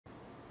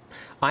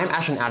I'm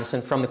Ashton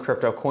Addison from the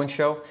Crypto Coin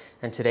Show,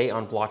 and today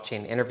on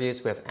Blockchain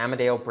Interviews, we have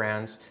Amadeo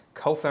Brands,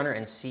 co-founder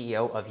and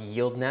CEO of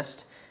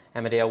YieldNest.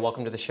 Amadeo,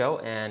 welcome to the show,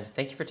 and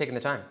thank you for taking the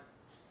time.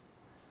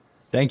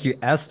 Thank you,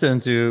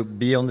 Aston, to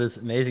be on this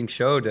amazing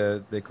show,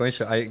 the coin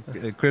show,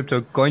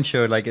 crypto coin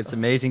show. Like, it's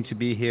amazing to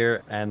be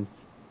here, and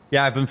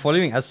yeah, I've been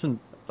following Aston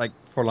like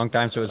for a long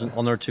time, so it's an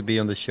honor to be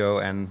on the show.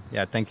 And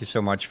yeah, thank you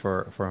so much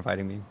for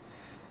inviting me.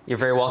 You're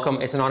very welcome.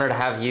 It's an honor to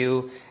have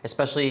you,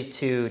 especially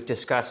to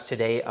discuss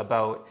today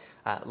about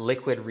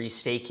liquid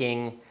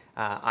restaking,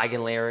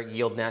 EigenLayer,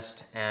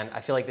 YieldNest, and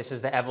I feel like this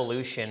is the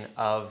evolution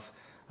of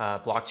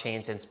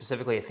blockchains and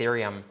specifically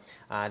Ethereum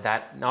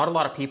that not a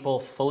lot of people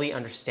fully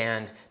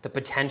understand the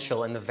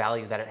potential and the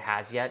value that it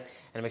has yet,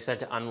 and I'm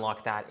excited to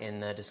unlock that in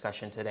the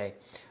discussion today.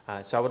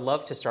 So I would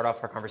love to start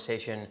off our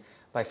conversation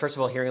by first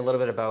of all hearing a little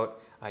bit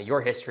about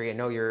your history. I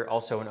know you're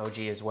also an OG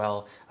as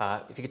well.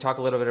 If you could talk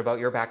a little bit about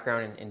your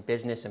background in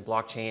business and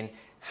blockchain,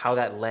 how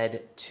that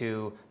led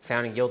to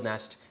founding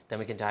YieldNest, then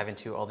we can dive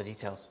into all the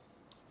details.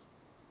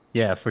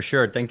 Yeah, for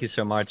sure. Thank you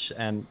so much.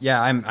 And yeah,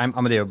 I'm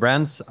Amadeo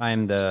Brands.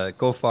 I'm the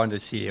co-founder,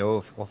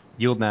 CEO of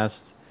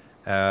YieldNest.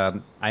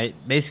 I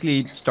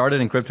basically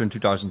started in crypto in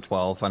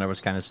 2012 when I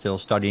was kind of still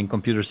studying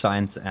computer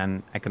science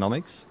and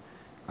economics.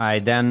 I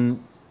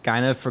then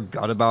kind of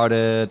forgot about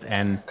it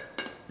and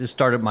just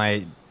started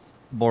my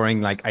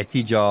boring like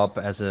IT job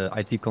as a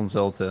IT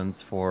consultant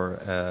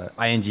for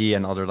ING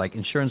and other like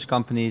insurance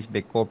companies,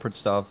 big corporate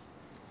stuff.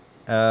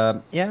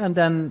 Yeah, and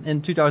then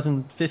in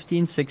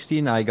 2015,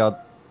 16, I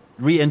got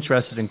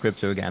re-interested in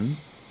crypto again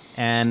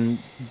and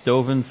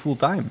dove in full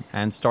time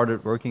and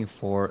started working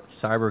for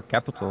Cyber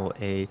Capital,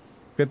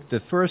 the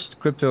first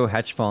crypto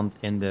hedge fund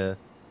in the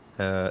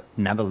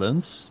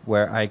Netherlands,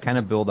 where I kind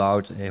of built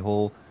out a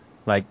whole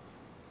like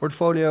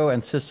portfolio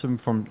and system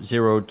from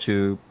zero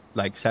to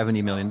like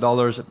 $70 million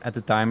at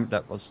the time.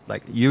 That was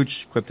like a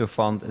huge crypto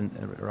fund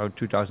in around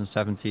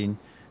 2017.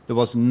 There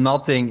was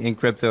nothing in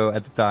crypto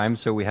at the time,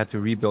 so we had to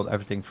rebuild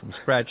everything from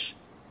scratch.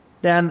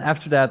 Then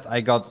after that,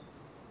 I got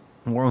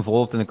more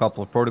involved in a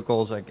couple of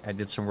protocols. I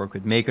did some work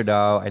with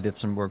MakerDAO. I did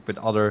some work with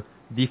other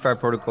DeFi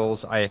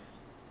protocols.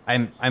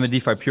 I'm a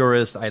DeFi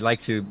purist. I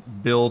like to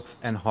build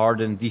and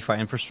harden DeFi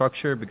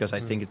infrastructure because I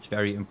think it's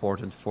very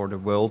important for the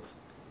world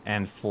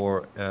and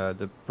for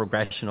the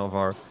progression of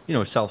our,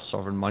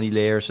 self-sovereign money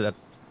layer. So that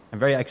I'm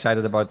very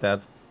excited about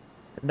that.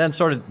 And then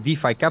started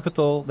DeFi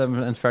Capital. That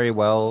went very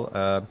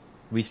well.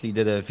 Recently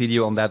did a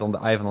video on that on the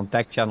Ivan on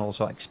Tech channel,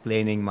 so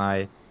explaining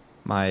my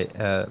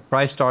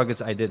price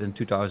targets I did in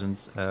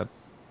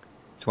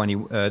 2020,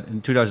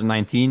 in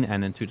 2019,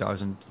 and in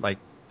 2000 like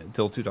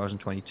until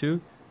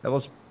 2022. That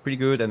was pretty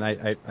good, and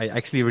I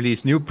actually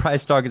released new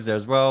price targets there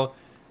as well.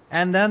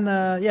 And then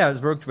yeah, I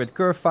worked with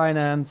Curve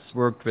Finance,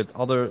 worked with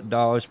other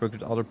DAOs, worked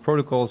with other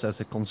protocols as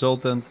a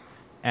consultant,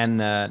 and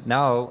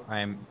now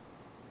I'm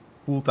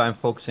full-time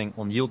focusing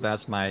on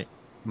YieldNest, my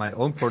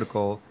own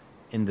protocol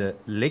in the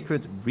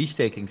liquid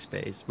restaking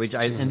space, which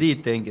I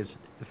indeed think is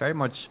very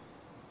much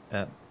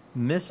uh,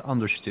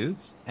 misunderstood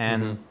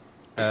and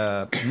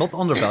not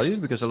undervalued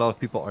because a lot of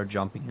people are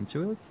jumping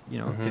into it.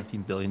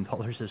 $15 billion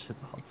is a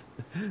lot.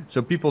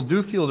 So people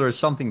do feel there is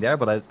something there,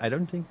 but I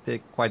don't think they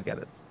quite get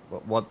it,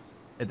 what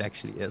it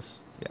actually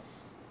is. Yeah.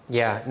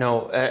 Yeah,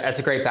 no, that's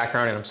a great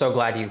background, and I'm so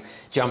glad you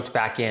jumped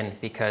back in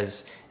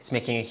because it's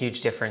making a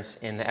huge difference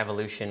in the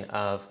evolution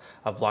of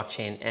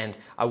blockchain. And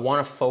I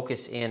want to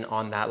focus in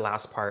on that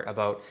last part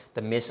about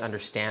the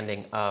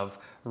misunderstanding of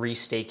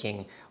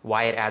restaking,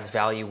 why it adds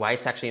value, why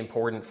it's actually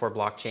important for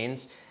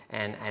blockchains,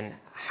 and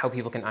how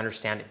people can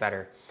understand it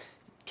better.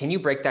 Can you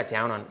break that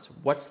down on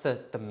what's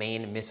the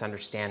main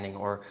misunderstanding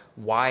or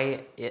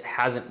why it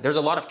hasn't? There's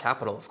a lot of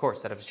capital, of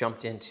course, that has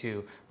jumped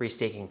into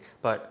restaking,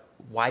 but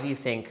why do you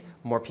think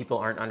more people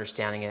aren't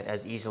understanding it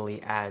as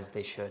easily as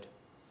they should?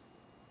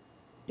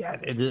 Yeah,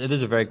 it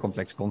is a very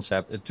complex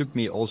concept. It took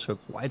me also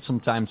quite some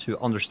time to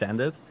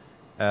understand it.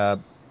 Uh,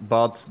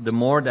 but the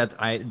more that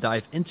I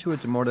dive into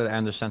it, the more that I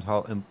understand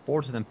how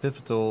important and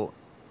pivotal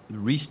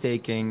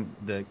restaking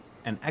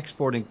and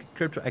exporting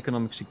crypto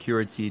economic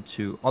security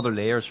to other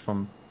layers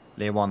from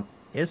layer one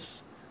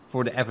is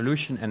for the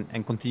evolution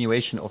and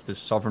continuation of the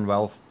sovereign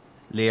wealth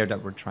layer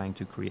that we're trying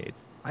to create.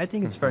 I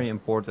think it's very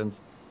important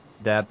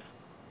that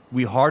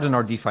we harden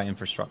our DeFi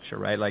infrastructure,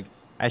 right? Like,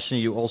 Ashton,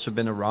 you also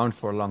been around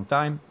for a long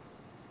time.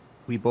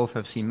 We both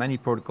have seen many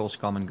protocols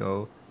come and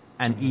go,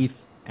 and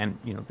ETH and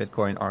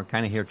Bitcoin are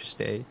kind of here to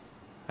stay.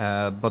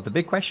 But the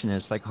big question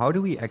is like, how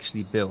do we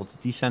actually build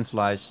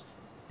decentralized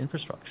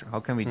infrastructure? How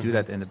can we do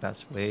that in the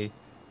best way?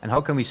 And how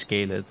can we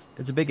scale it?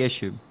 It's a big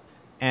issue.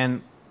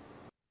 And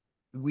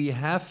we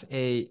have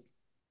a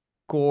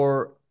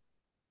core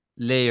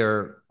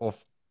layer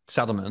of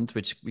settlement,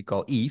 which we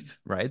call ETH,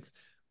 right?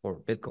 Or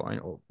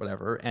Bitcoin or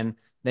whatever. And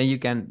then you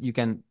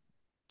can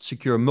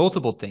secure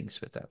multiple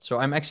things with that. So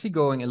I'm actually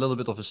going a little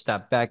bit of a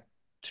step back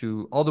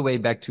to all the way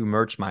back to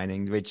merge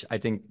mining, which I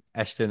think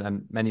Ashton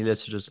and many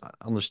listeners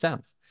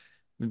understand.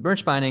 With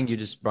merge mining, you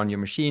just run your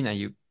machine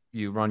and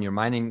you run your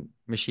mining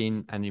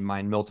machine and you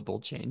mine multiple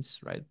chains,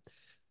 right?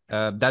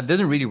 That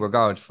didn't really work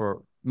out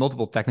for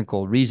multiple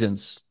technical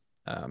reasons.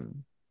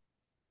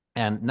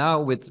 And now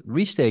with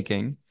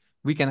restaking,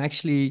 we can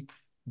actually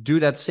do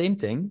that same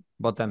thing,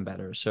 but then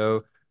better.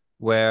 So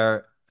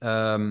where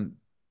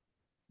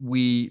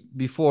we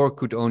before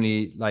could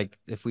only, like,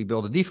 if we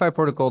build a DeFi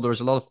protocol, there's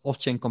a lot of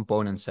off-chain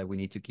components that we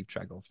need to keep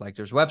track of. Like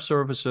there's web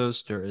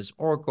services, there is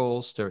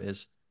oracles, there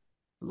is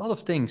a lot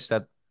of things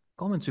that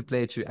come into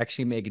play to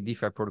actually make a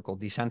DeFi protocol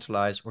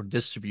decentralized or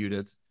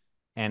distributed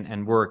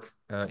and work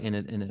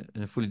in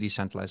a fully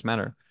decentralized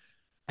manner.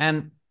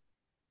 And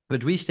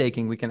with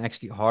restaking, we can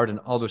actually harden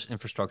all those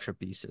infrastructure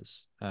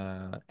pieces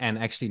and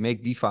actually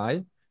make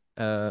DeFi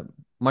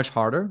much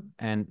harder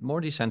and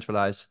more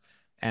decentralized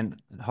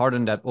and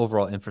harden that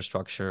overall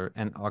infrastructure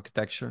and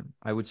architecture,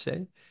 I would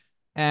say.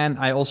 And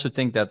I also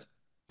think that,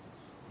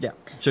 yeah,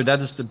 so that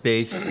is the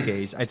base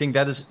case. I think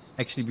that is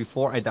actually,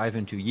 before I dive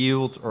into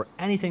yield or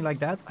anything like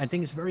that, I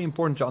think it's very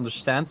important to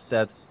understand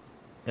that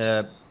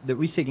the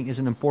restaking is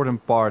an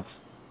important part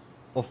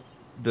of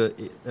the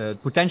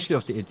potentially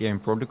of the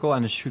Ethereum protocol,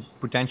 and it should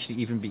potentially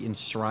even be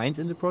enshrined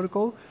in the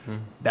protocol.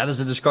 That is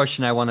a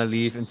discussion I want to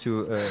leave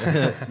into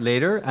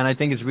later. And I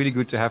think it's really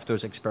good to have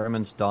those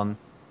experiments done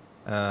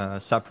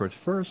separate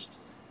first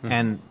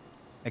and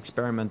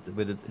experiment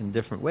with it in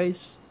different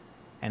ways.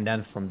 And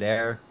then from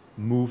there,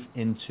 move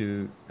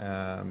into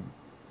the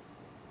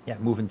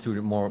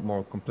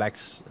more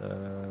complex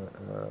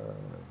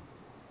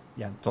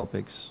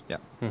topics. Yeah.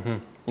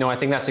 No, I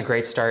think that's a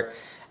great start,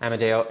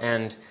 Amadeo.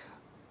 And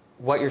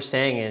what you're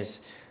saying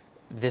is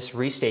this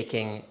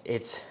restaking,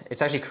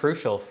 it's actually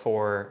crucial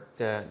for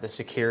the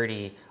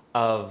security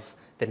of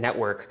the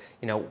network.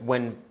 You know,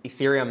 when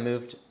Ethereum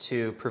moved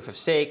to proof of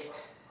stake,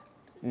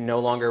 no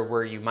longer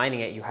were you mining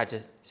it, you had to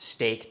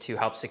stake to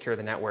help secure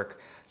the network.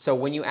 So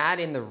when you add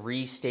in the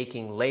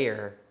restaking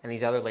layer and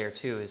these other layer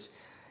twos,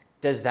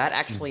 does that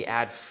actually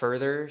add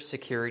further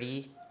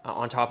security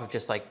on top of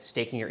just like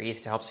staking your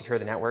ETH to help secure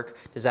the network?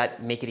 Does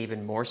that make it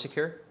even more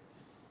secure?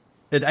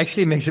 It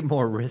actually makes it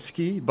more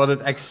risky, but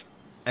it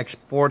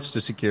exports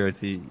the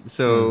security.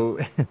 So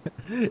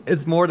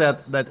it's more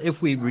that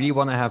if we really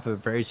want to have a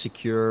very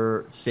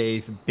secure,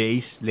 safe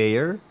base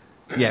layer,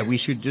 yeah, we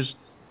should just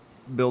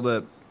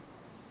build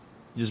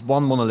just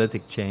one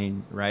monolithic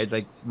chain, right?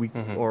 Like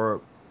or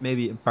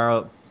maybe a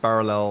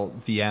parallel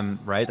VM,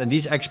 right? And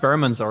these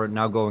experiments are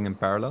now going in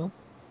parallel.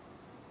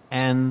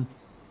 And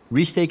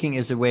restaking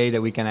is a way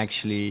that we can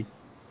actually,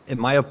 in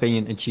my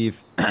opinion,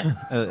 achieve.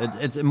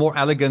 It's a more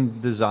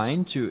elegant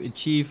design to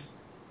achieve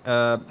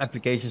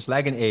applications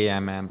like an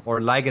AMM or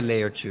like a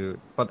layer two,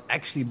 but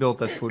actually build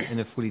that in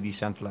a fully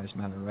decentralized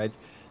manner, right?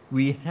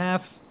 We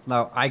have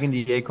now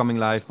EigenDA coming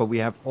live, but we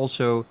have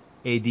also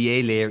a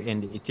DA layer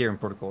in the Ethereum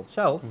protocol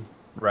itself,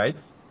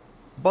 right?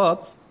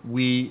 But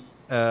we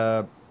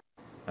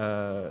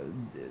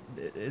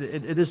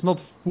it is not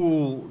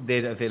full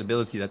data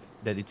availability that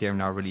Ethereum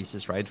now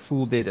releases, right?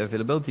 Full data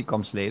availability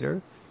comes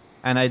later.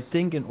 And I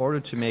think in order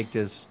to make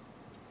this,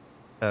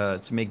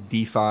 to make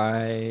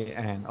DeFi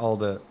and all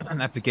the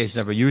applications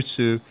that we're used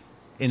to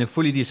in a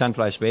fully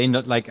decentralized way,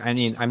 not like, I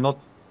mean, I'm not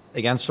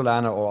against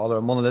Solana or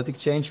other monolithic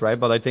chains, right?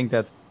 But I think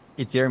that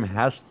Ethereum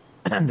has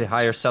the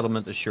higher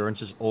settlement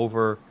assurances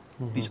over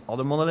these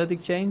other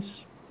monolithic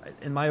chains,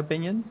 in my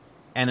opinion.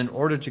 And in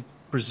order to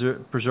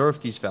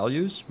preserve these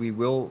values, we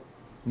will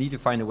need to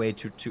find a way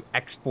to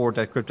export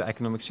that crypto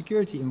economic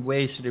security in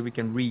ways so that we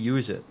can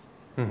reuse it.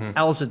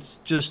 Else it's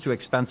just too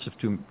expensive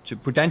to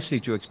potentially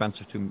too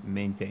expensive to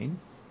maintain.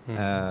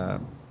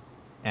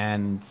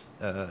 And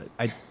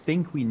I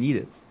think we need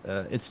it.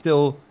 It's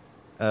still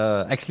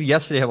actually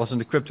yesterday I was in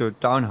the crypto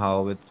town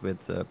hall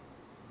with a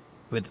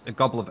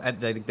couple of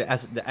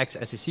the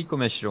ex-SEC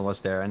commissioner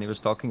was there, and he was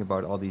talking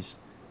about all these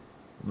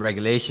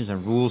regulations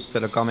and rules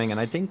that are coming. And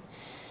I think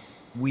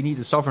we need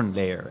a sovereign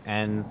layer.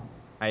 And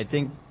I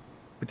think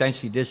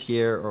potentially this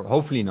year, or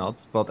hopefully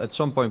not, but at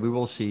some point we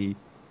will see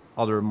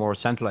other more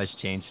centralized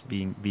chains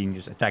being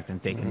just attacked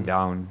and taken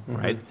down,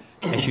 right?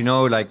 As you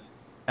know, like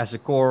as a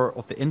core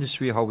of the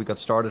industry, how we got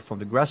started from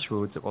the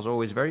grassroots, it was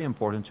always very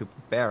important to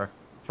prepare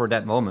for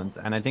that moment.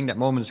 And I think that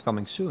moment is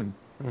coming soon.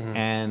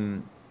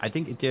 And I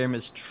think Ethereum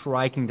is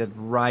striking that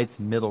right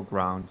middle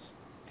ground.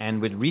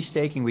 And with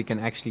restaking, we can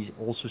actually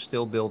also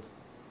still build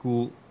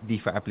cool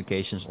DeFi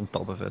applications on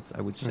top of it,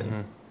 I would say.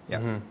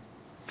 Yeah.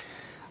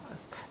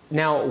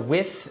 Now,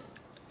 with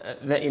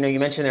that, you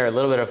mentioned there a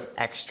little bit of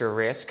extra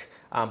risk,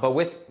 but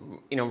with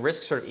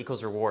risk sort of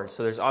equals reward.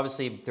 So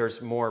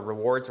there's more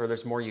rewards, or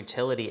there's more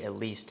utility at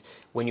least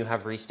when you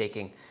have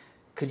restaking.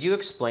 Could you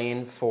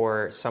explain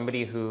for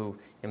somebody who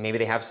maybe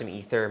they have some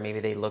Ether,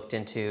 maybe they looked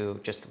into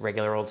just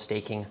regular old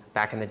staking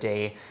back in the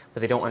day,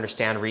 but they don't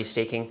understand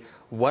restaking,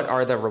 what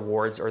are the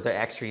rewards or the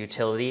extra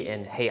utility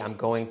in, hey, I'm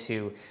going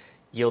to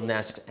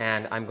YieldNest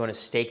and I'm going to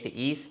stake the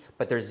ETH,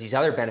 but there's these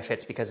other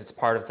benefits because it's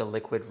part of the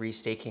liquid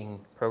restaking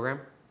program?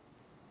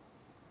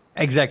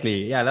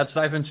 Exactly. Yeah, let's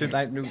dive into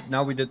like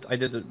now I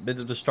did a bit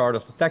of the start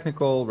of the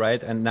technical,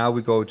 right? And now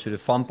we go to the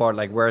fun part,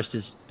 like where's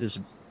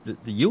the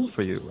yield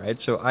for you, right?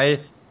 So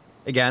I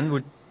again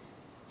would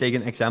take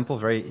an example,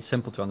 very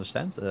simple to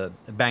understand.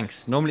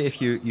 Banks. Normally,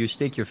 if you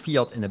stake your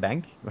fiat in a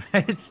bank,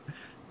 right,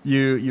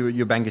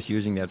 your bank is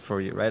using that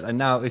for you, right? And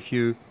now, if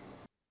you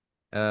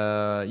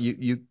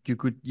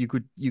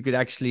could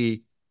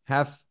actually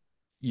have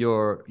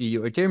your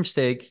Ethereum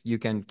stake. You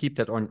can keep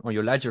that on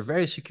your ledger,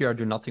 very secure.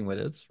 Do nothing with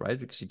it, right?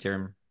 Because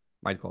Ethereum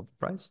might go up the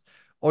price.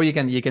 Or you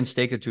can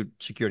stake it to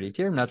secure the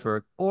Ethereum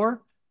network,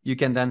 or you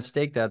can then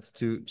stake that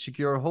to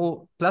secure a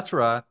whole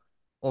plethora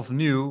of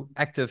new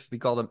active, we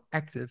call them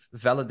active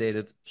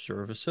validated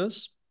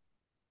services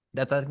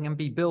that can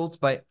be built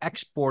by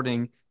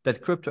exporting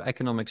that crypto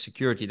economic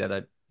security that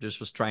I just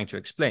was trying to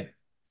explain.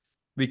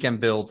 We can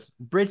build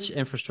bridge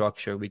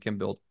infrastructure, we can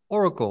build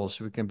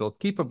oracles, we can build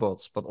keeper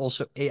bots, but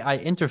also AI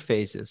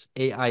interfaces,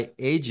 AI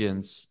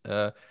agents.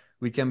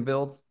 We can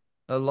build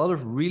a lot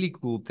of really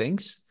cool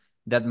things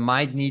that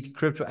might need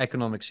crypto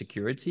economic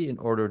security in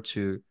order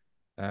to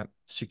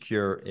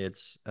secure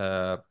its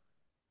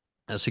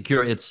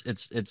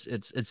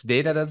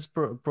data that's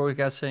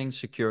progressing,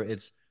 secure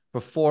its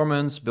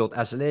performance, build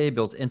SLA,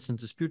 build instant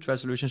dispute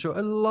resolution. So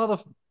a lot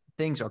of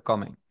things are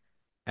coming.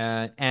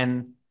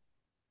 And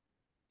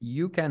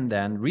you can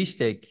then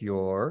restake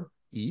your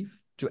ETH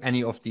to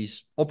any of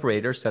these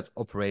operators that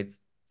operate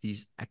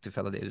these active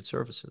validated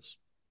services.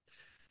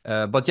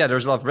 But yeah,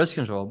 there's a lot of risk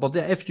as well. But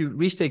if you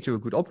restake to a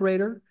good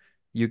operator,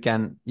 you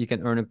can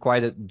earn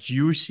quite a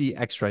juicy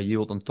extra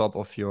yield on top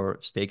of your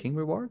staking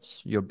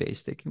rewards, your base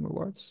staking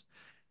rewards.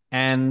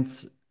 And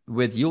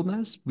with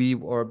YieldNest, we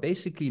are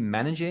basically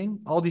managing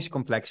all these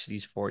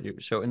complexities for you.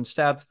 So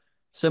instead,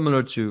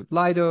 similar to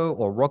Lido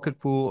or Rocket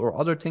Pool or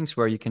other things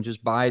where you can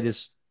just buy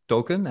this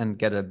token and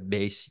get a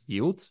base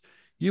yield,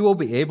 you will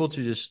be able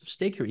to just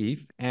stake your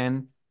ETH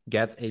and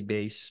get a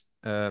base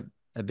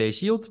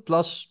yield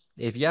plus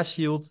AVS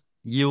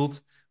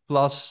yield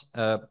plus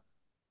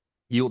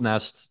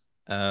YieldNest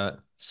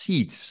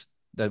seeds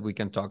that we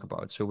can talk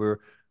about. So we're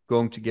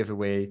going to give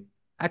away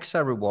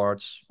extra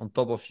rewards on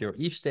top of your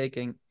ETH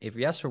staking,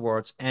 AVS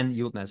rewards, and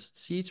YieldNest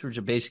seeds, which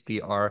are basically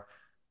our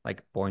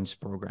like points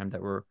program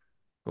that we're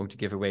going to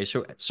give away.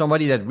 So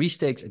somebody that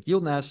restakes at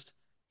YieldNest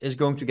is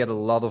going to get a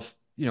lot of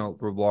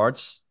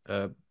rewards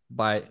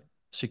by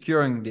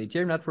securing the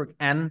Ethereum network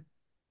and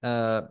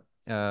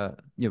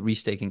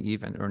restaking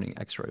ETH and earning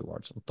extra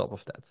rewards on top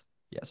of that.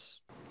 Yes.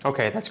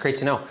 Okay, that's great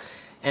to know.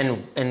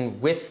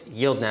 And with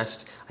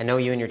YieldNest, I know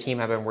you and your team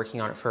have been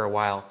working on it for a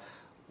while.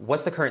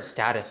 What's the current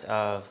status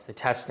of the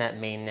testnet,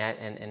 mainnet,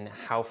 and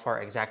how far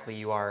exactly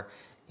you are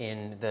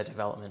in the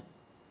development?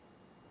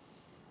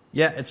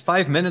 Yeah, it's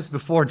 5 minutes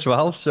before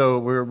 12, so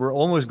we're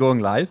almost going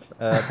live.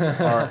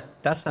 Our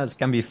testnets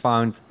can be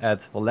found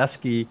at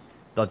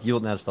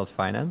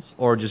oleski.yieldnest.finance,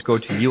 or just go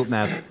to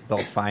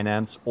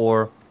yieldnest.finance,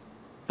 or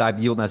type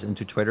YieldNest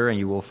into Twitter, and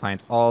you will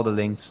find all the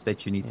links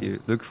that you need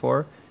to look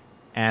for.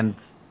 And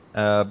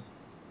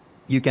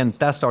you can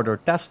test out our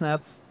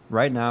testnet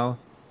right now.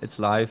 It's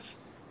live.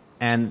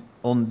 And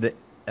on the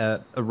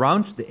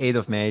around the 8th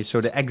of May, so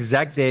the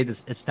exact date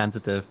is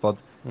tentative,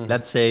 but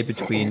let's say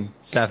between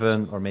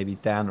 7 or maybe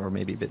 10 or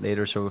maybe a bit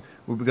later. So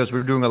because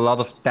we're doing a lot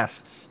of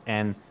tests,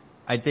 and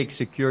I take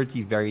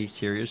security very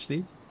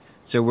seriously.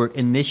 So we're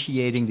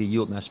initiating the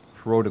YieldNest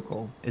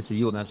protocol. It's a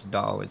YieldNest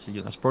DAO. It's a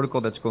YieldNest protocol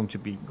that's going to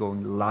be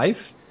going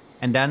live.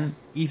 And then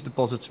ETH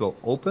deposits will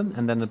open,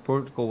 and then the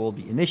protocol will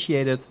be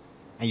initiated,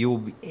 and you will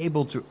be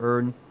able to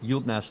earn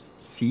YieldNest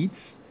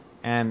seeds,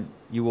 and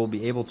you will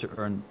be able to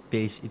earn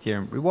base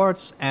Ethereum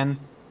rewards and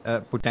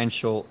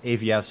potential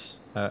AVS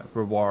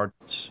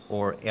rewards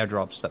or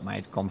airdrops that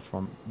might come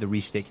from the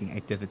restaking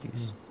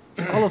activities.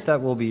 All of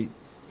that will be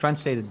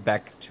translated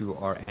back to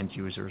our end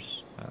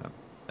users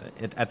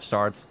at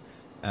start.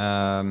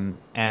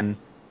 And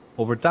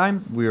over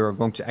time, we are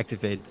going to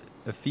activate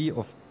a fee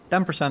of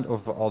 10%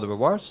 over all the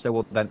rewards that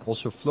will then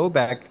also flow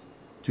back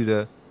to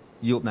the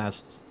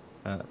YieldNest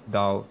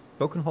DAO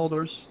token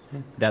holders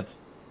that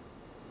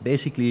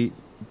basically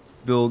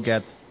will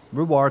get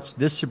rewards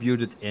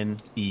distributed in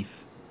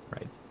ETH,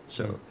 right?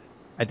 So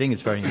I think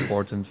it's very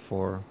important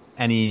for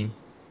any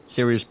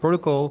serious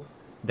protocol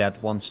that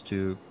wants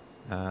to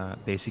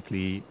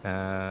basically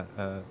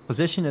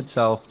position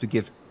itself to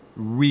give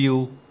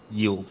real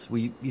yield.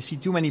 We see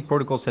too many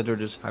protocols that are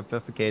just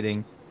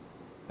hypothecating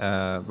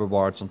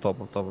rewards on top.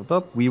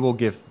 We will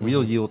give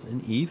real yield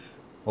in ETH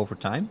over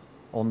time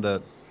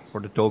for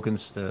the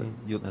tokens, the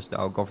YieldNest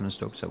DAO governance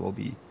tokens that will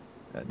be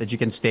that you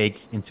can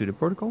stake into the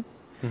protocol.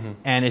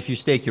 And if you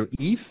stake your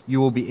ETH, you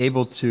will be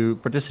able to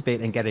participate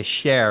and get a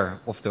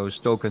share of those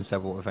tokens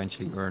that will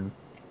eventually earn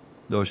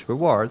those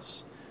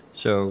rewards.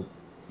 So,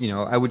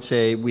 I would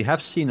say we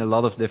have seen a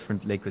lot of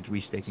different liquid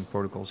restaking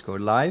protocols go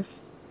live.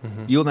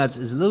 YieldNest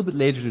is a little bit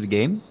later to the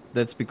game.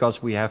 That's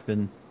because we have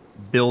been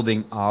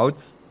building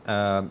out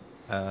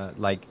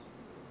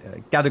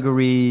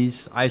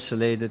categories,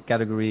 isolated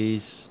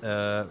categories,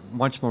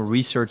 much more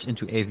research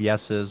into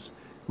AVSs.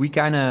 We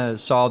kind of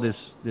saw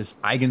this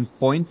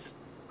eigenpoint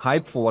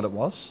hype for what it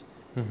was,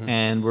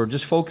 and we're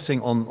just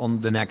focusing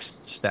on the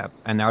next step.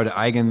 And now the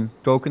eigen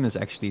token is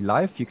actually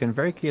live. You can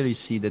very clearly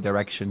see the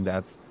direction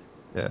that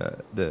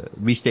the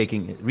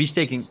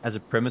restaking as a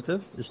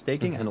primitive is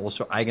staking, and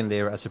also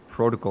eigenlayer as a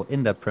protocol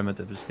in that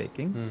primitive is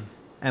staking.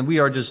 And we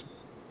are just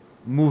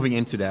moving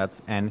into that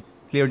and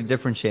clearly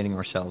differentiating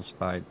ourselves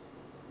by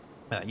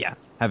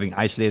having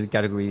isolated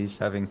categories,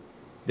 having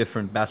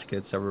different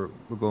baskets that we're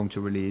going to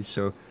release.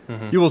 So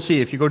you will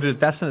see if you go to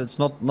the testnet, it's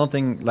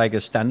nothing like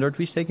a standard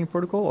restaking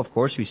protocol. Of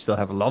course, we still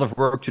have a lot of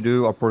work to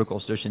do. Our protocol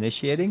is just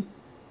initiating,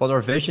 but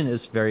our vision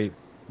is very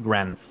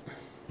grand.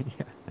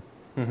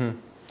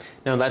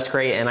 No, that's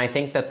great. And I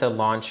think that the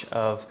launch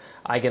of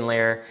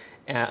EigenLayer,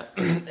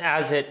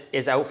 as it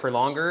is out for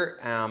longer,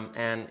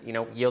 and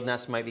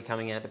YieldNest might be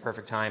coming in at the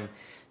perfect time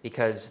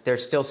because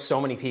there's still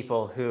so many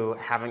people who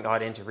haven't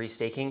got into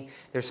restaking.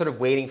 They're sort of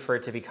waiting for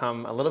it to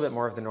become a little bit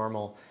more of the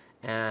normal.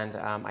 And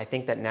I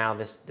think that now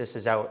this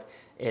is out,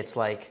 it's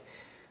like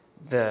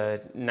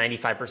the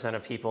 95%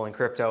 of people in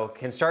crypto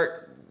can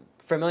start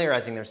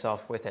familiarizing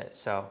themselves with it.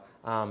 So,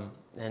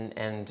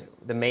 and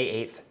the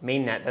May 8th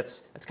mainnet,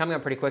 that's coming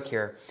up pretty quick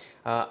here.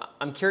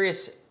 I'm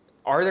curious,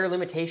 are there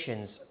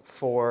limitations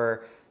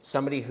for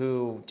somebody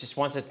who just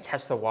wants to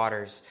test the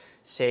waters?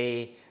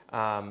 Say,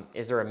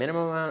 is there a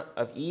minimum amount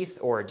of ETH,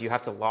 or do you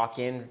have to lock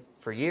in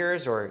for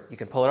years, or you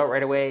can pull it out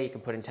right away, you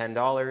can put in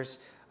 $10?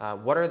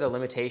 What are the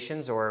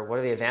limitations, or what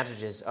are the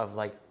advantages of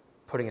like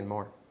putting in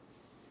more?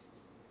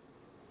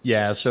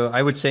 Yeah, so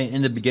I would say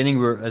in the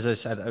beginning, as I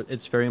said,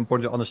 it's very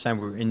important to understand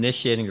we're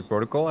initiating the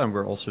protocol, and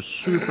we're also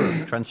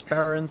super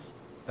transparent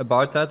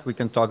about that. We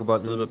can talk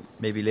about a little bit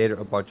maybe later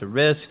about the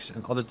risks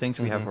and other things.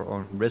 We have our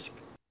own risk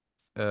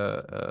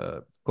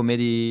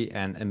committee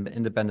and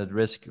independent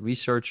risk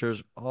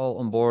researchers all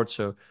on board.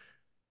 So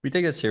we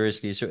take it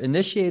seriously. So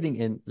initiating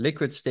in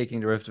liquid staking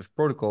derivative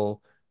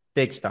protocol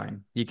takes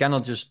time. You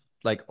cannot just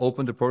like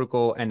open the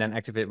protocol and then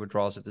activate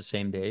withdrawals at the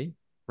same day,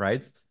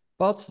 right?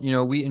 But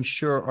we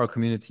ensure our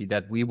community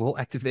that we will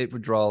activate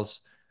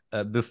withdrawals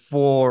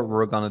before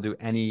we're gonna do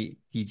any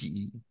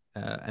TGE,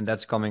 and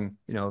that's coming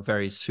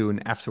very soon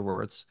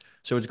afterwards.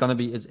 So it's gonna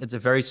be it's a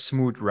very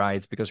smooth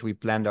ride because we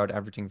planned out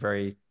everything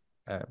very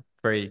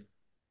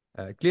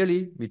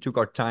clearly. We took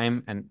our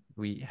time and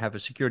we have a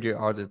security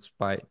audit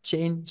by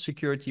Chain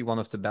Security, one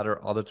of the better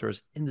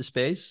auditors in the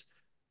space.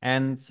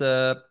 And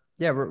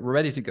we're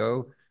ready to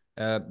go.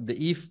 The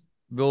ETH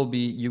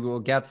you will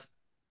get,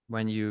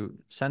 when you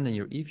send in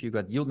your ETH, you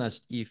got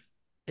YieldNest ETH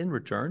in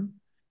return.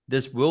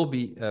 This will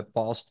be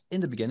paused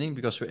in the beginning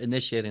because we're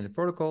initiating the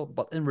protocol,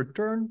 but in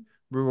return,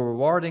 we're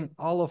rewarding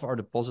all of our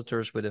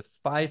depositors with a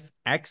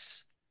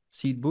 5x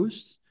seed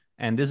boost.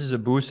 And this is a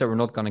boost that we're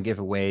not going to give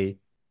away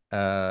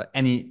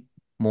any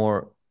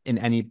more in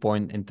any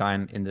point in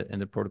time in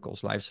the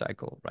protocol's life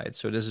cycle, right?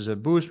 So this is a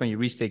boost when you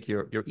restake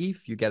your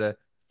ETH, you get a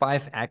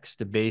 5x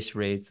the base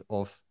rate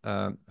of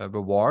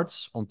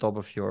rewards on top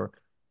of your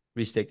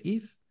restaked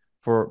ETH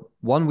for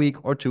 1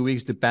 week or 2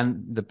 weeks,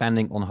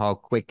 depending on how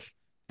quick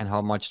and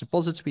how much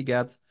deposits we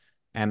get.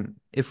 And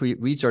if we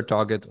reach our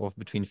target of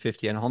between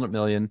 50 and 100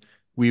 million,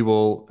 we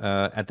will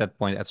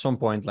at some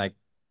point, like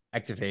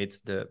activate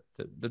the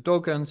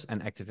tokens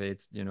and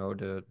activate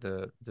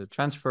the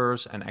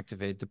transfers and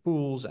activate the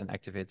pools and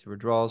activate the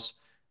withdrawals.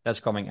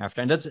 That's coming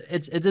after, and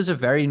it is a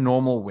very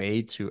normal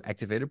way to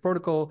activate a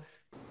protocol.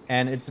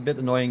 And it's a bit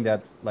annoying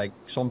that like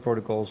some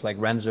protocols like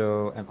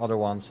Renzo and other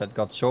ones that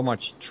got so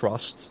much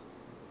trust,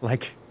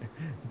 like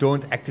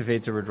don't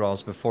activate the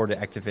withdrawals before they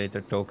activate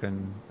their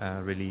token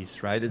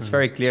release, right? It's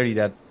very clearly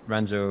that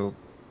Renzo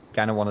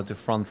kind of wanted to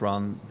front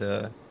run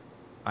the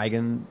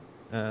Eigen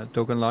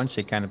token launch.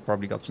 They kind of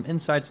probably got some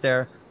insights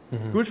there.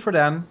 Good for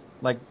them,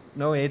 like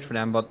no hate for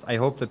them, but I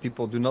hope that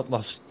people do not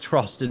lose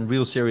trust in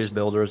real serious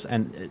builders,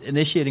 and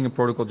initiating a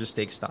protocol just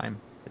takes time.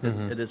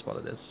 It is what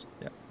it is.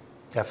 Yeah.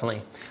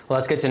 Definitely. Well,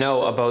 that's good to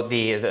know about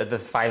the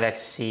 5x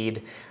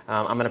seed.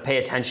 I'm going to pay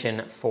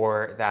attention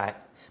for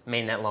that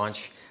mainnet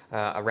launch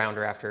around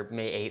or after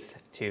May 8th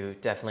to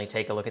definitely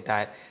take a look at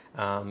that,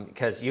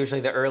 because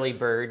usually the early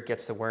bird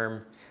gets the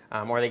worm,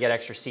 or they get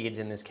extra seeds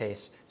in this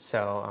case.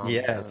 So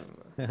yes,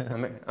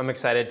 I'm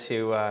excited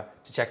to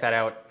check that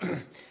out.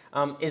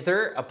 Is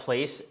there a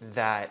place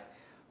that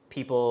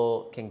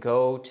people can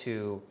go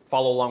to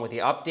follow along with the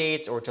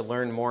updates or to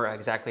learn more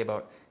exactly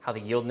about how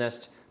the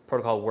YieldNest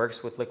protocol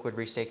works with liquid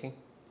restaking?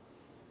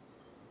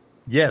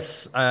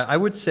 Yes, I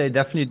would say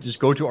definitely just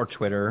go to our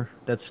Twitter.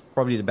 That's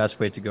probably the best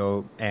way to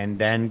go. And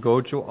then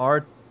go to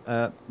our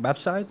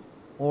website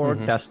or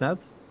testnet,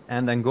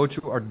 and then go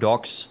to our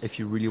docs if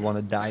you really want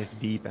to dive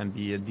deep and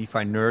be a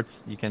DeFi nerd.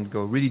 You can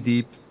go really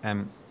deep,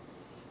 and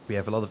we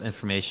have a lot of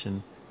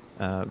information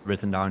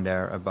written down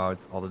there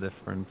about all the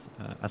different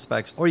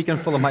aspects. Or you can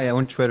follow my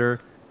own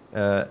Twitter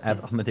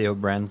at Amadeo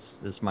Brands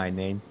is my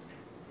name,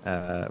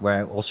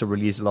 where I also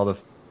release a lot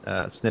of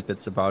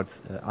snippets about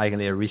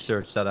eigenlayer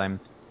research that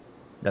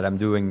I'm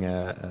doing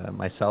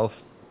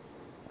myself.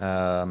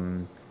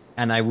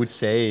 And I would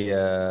say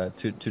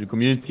to the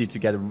community to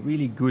get a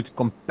really good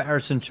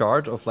comparison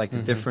chart of like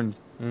the different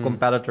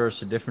competitors,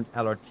 the different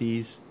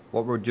LRTs,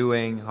 what we're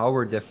doing, how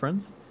we're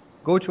different.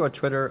 Go to our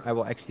Twitter. I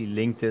will actually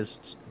link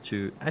this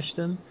to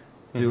Ashton.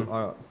 do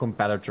a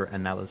competitor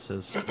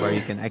analysis where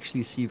you can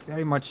actually see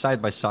very much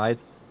side by side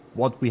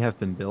what we have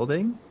been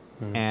building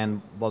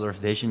and what our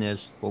vision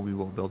is, what we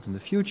will build in the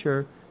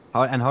future,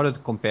 how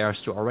that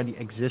compares to already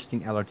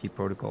existing LRT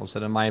protocols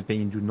that, in my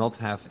opinion, do not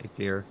have a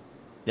clear,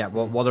 yeah,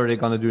 what are they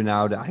going to do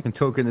now? The Icon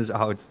token is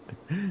out.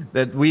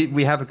 That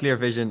we have a clear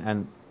vision,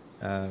 and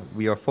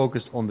we are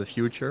focused on the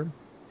future,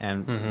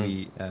 and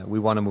we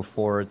want to move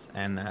forward,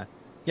 and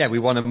yeah, we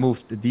want to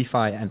move the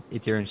DeFi and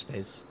Ethereum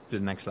space to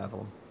the next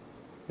level.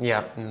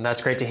 Yeah,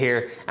 that's great to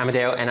hear,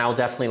 Amadeo, and I'll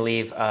definitely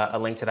leave a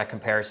link to that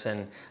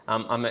comparison.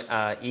 I'm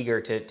eager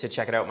to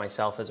check it out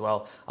myself as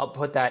well. I'll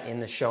put that in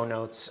the show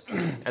notes,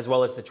 as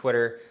well as the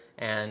Twitter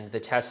and the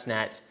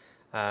Testnet,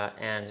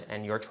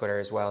 and your Twitter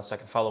as well, so I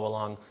can follow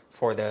along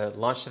for the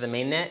launch to the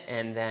mainnet,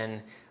 and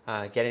then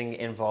getting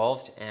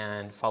involved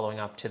and following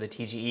up to the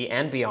TGE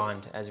and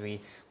beyond, as we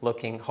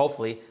looking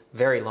hopefully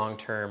very long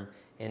term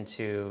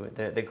into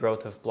the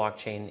growth of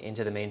blockchain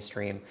into the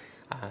mainstream.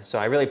 So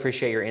I really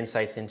appreciate your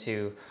insights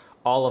into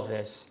all of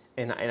this,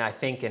 and I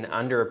think an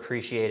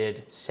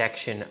underappreciated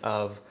section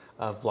of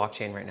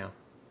blockchain right now.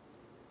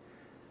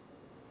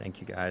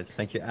 Thank you, guys.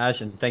 Thank you, Ash,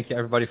 and thank you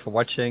everybody for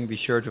watching. Be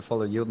sure to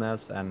follow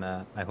YieldNest, and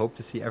I hope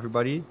to see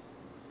everybody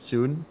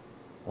soon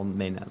on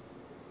Mainnet.